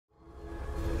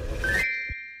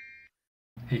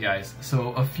Hey guys, so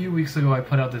a few weeks ago I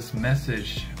put out this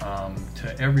message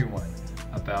to everyone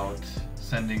about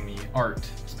sending me art,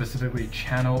 specifically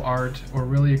channel art, or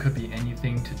really it could be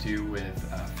anything to do with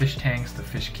fish tanks, the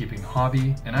fish keeping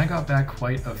hobby, and I got back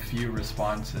quite a few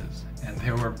responses, and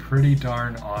they were pretty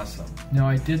darn awesome. Now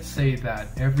I did say that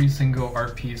every single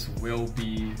art piece will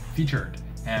be featured,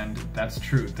 and that's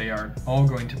true, they are all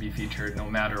going to be featured no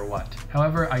matter what.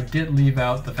 However, I did leave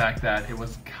out the fact that it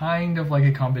was kind of like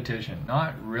a competition.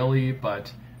 Not really,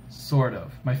 but sort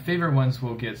of. My favorite ones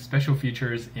will get special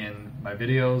features in my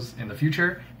videos in the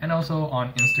future and also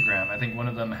on Instagram. I think one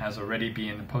of them has already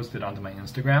been posted onto my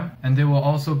Instagram, and they will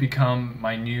also become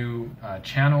my new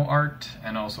channel art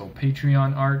and also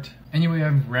Patreon art. Anyway,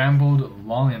 I've rambled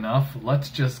long enough. Let's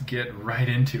just get right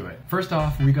into it. First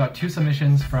off, we got 2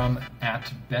 submissions from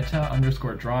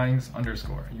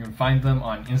 @betta_drawings_. You can find them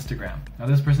on Instagram. Now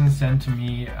this person sent to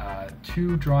me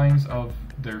 2 drawings of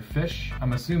their fish.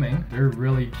 I'm assuming they're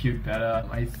really cute betta.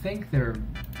 I think they're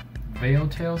veil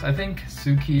tails. I think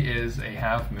Suki is a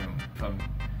half moon, if I'm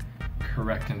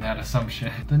correct in that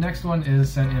assumption. The next one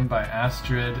is sent in by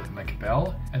Astrid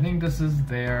McBell. I think this is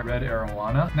their red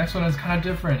arowana. Next one is kind of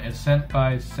different. It's sent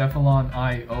by Cephalon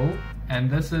IO, and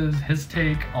this is his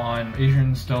take on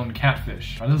Asian stone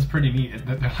catfish. Oh, this is pretty neat.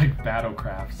 They're like battle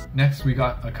crafts. Next we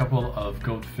got a couple of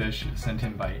goldfish sent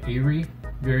in by Ari.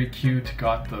 Very cute.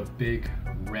 Got the big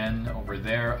wren over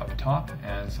there up top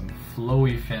and some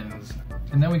flowy fins.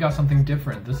 And then we got something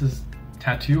different. This is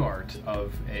tattoo art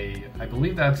of I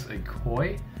believe that's a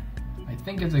koi. I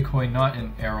think it's a koi, not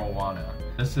an arowana.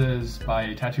 This is by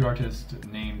a tattoo artist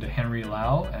named Henry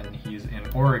Lau, and he's in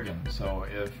Oregon. So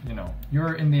if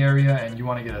you're in the area and you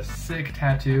want to get a sick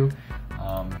tattoo,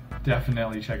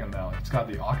 definitely check him out. It's got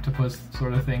the octopus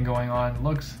sort of thing going on.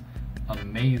 Looks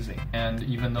amazing. And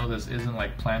even though this isn't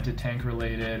like planted tank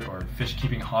related or fish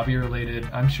keeping hobby related,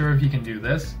 I'm sure if he can do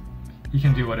this, he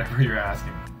can do whatever you're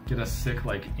asking. Get a sick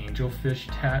like angelfish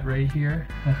tat right here.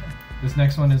 This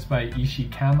next one is by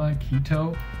Ishikama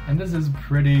Kito, and this is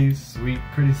pretty sweet,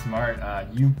 pretty smart.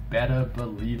 You better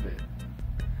believe it.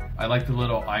 I like the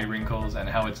little eye wrinkles and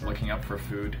how it's looking up for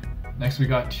food. Next we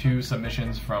got 2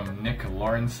 submissions from Nick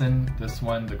Lawrenson. This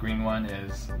one, the green one,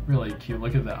 is really cute.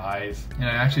 Look at the eyes. And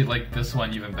I actually like this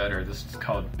one even better. This is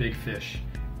called Big Fish.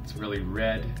 It's really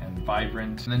red and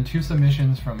vibrant. And then 2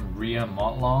 submissions from Ria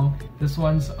Motlong. This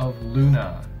one's of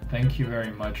Luna. Thank you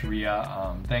very much, Ria.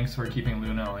 Thanks for keeping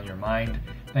Luna on your mind.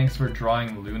 Thanks for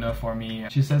drawing Luna for me.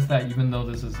 She says that even though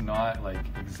this is not like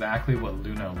exactly what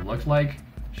Luna looked like,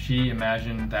 she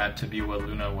imagined that to be what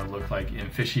Luna would look like in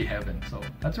fishy heaven, so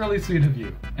that's really sweet of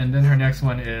you. And then her next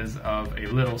one is of a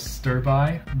little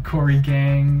stir-by, Cory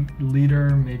gang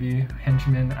leader, maybe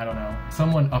henchman, I don't know.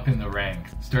 Someone up in the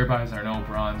ranks. Stir-bys are no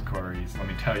bronze Corys, let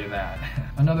me tell you that.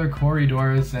 Another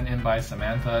corridor is sent in by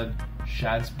Samantha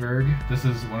Shadsberg. This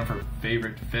is one of her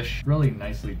favorite fish, really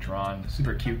nicely drawn,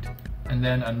 super cute. And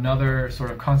then another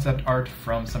sort of concept art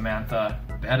from Samantha,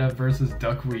 betta versus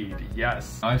duckweed.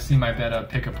 Yes, I've seen my betta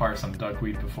pick apart some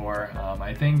duckweed before.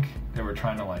 I think they were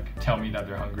trying to like tell me that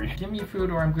they're hungry. Give me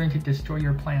food or I'm going to destroy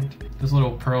your plant. This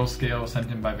little pearl scale sent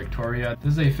in by Victoria.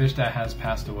 This is a fish that has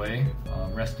passed away.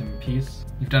 Rest in peace.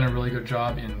 You've done a really good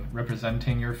job in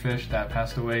representing your fish that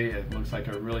passed away. It looks like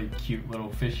a really cute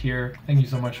little fish here. Thank you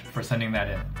so much for sending that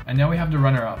in. And now we have the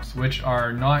runner-ups, which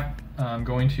are not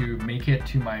going to make it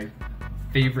to my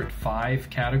favorite 5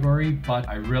 category, but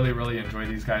I really enjoy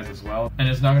these guys as well, and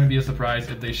it's not going to be a surprise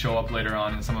if they show up later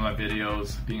on in some of my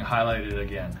videos being highlighted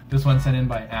again. This one's sent in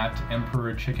by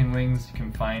 @EmperorChickenWings. You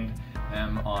can find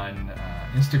them on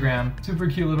Instagram. Super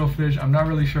cute little fish. I'm not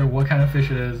really sure what kind of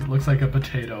fish it is. It looks like a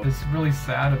potato. It's really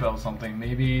sad about something.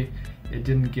 Maybe it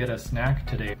didn't get a snack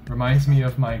today. Reminds me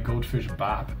of my goldfish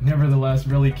bop. Nevertheless,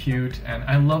 really cute, and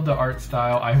I love the art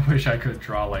style. I wish I could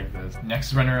draw like this.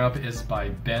 Next runner-up is by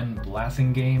Ben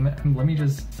Blassingame. Let me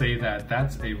just say that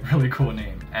that's a really cool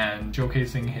name, and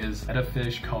showcasing his betta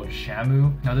fish called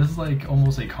Shamu. Now this is like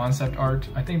almost a concept art.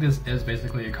 I think this is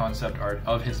basically a concept art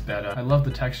of his betta. I love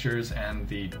the textures and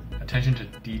the attention to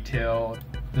detail.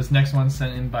 This next one's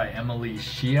sent in by Emily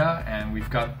Shia, and we've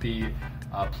got the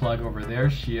plug over there,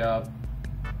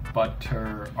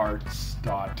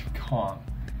 shiabutterarts.com.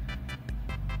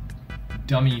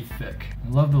 Dummy thick.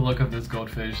 Love the look of this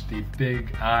goldfish, the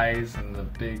big eyes and the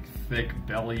big thick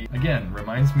belly. Again,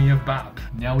 reminds me of Bop.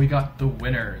 Now we got the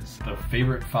winners, the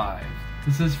favorite 5.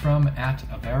 This is from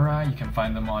 @Avera. You can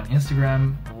find them on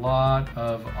Instagram. A lot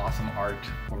of awesome art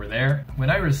over there. When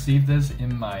I received this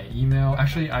in my email,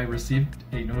 actually I received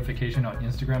a notification on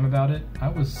Instagram about it. I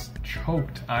was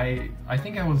choked. I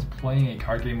think I was playing a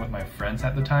card game with my friends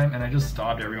at the time, and I just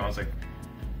stopped everyone. I was like,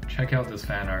 check out this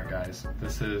fan art, guys.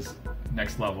 This is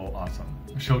next level awesome.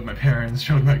 I showed my parents,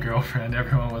 showed my girlfriend,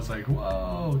 everyone was like,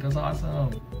 whoa, that's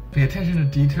awesome. Pay attention to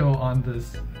detail on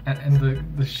this, and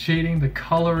the shading, the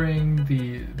coloring,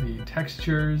 the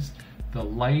textures, the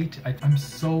light. I'm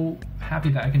so happy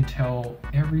that I can tell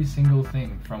every single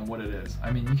thing from what it is.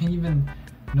 I mean, you can even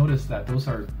notice that those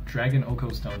are Dragon Oko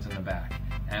stones in the back.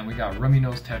 And we got rummy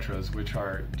nose tetras, which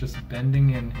are just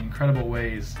bending in incredible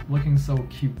ways, looking so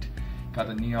cute. Got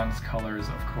the neon colors,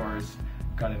 of course.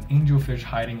 Got an angelfish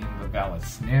hiding in the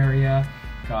Vallisneria.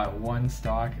 Got one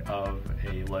stock of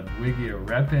a Ludwigia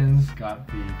repens. Got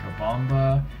the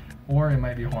Kabamba, or it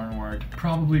might be hornwort.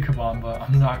 Probably Kabamba.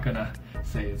 I'm not gonna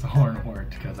say it's a hornwort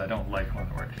because I don't like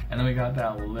hornwort. And then we got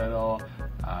that little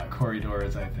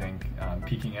corridors, I think,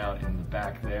 peeking out in the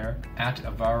back there. At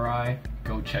Avarai,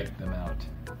 go check them out.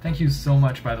 Thank you so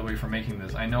much, by the way, for making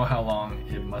this. I know how long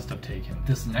it must have taken.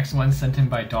 This next one sent in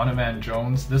by Donovan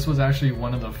Jones. This was actually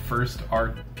one of the first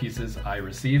art pieces I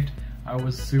received. I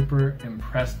was super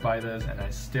impressed by this, and I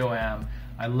still am.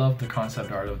 I love the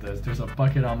concept art of this. There's a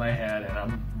bucket on my head, and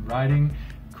I'm riding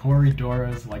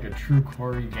Corridoras like a true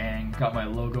Corri gang. Got my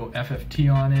logo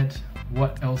FFT on it.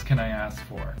 What else can I ask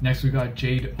for? Next we got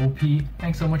Jade OP.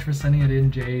 Thanks so much for sending it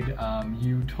in, Jade.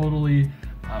 You totally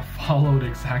followed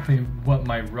exactly what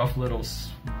my rough little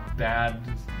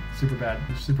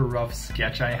super rough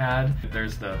sketch I had.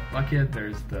 There's the bucket,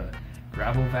 there's the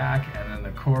gravel vac, and then the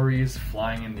Corris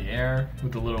flying in the air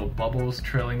with the little bubbles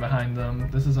trailing behind them.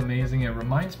 This is amazing. It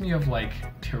reminds me of like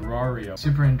Terraria.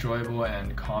 Super enjoyable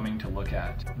and calming to look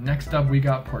at. Next up we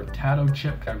got Portato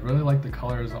Chip. I really like the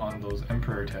colors on those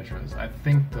Emperor Tetras. I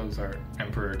think those are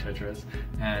Emperor Tetras.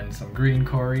 And some green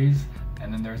Corris.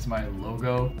 And then there's my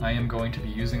logo. I am going to be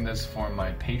using this for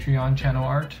my Patreon channel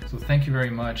art. So thank you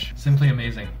very much. Simply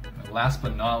amazing. Last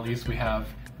but not least, we have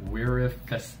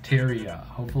Wirifesteria.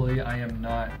 Hopefully I am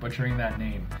not butchering that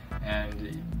name.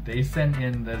 And they sent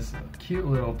in this cute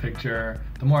little picture.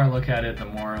 The more I look at it, the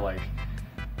more like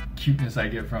cuteness I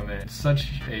get from it. It's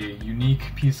such a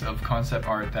unique piece of concept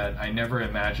art that I never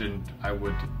imagined I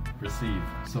would receive.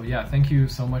 So yeah, thank you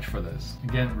so much for this.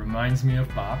 Again, it reminds me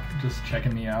of Bop, just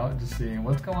checking me out, just seeing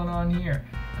what's going on here.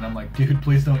 And I'm like, dude,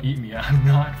 please don't eat me. I'm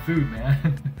not food,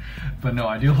 man. But no,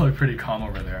 I do look pretty calm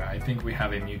over there. I think we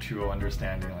have a mutual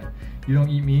understanding. Like, you don't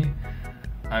eat me,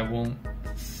 I won't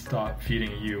stop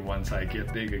feeding you once I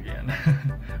get big again.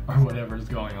 Or whatever's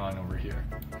going on over here.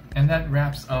 And that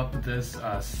wraps up this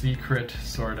secret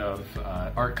sort of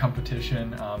art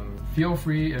competition. Feel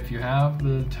free, if you have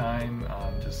the time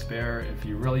to spare, if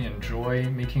you really enjoy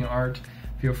making art,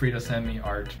 feel free to send me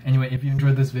art. Anyway, if you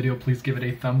enjoyed this video, please give it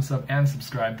a thumbs up and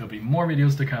subscribe. There'll be more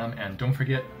videos to come, and don't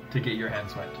forget to get your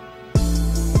hands wet.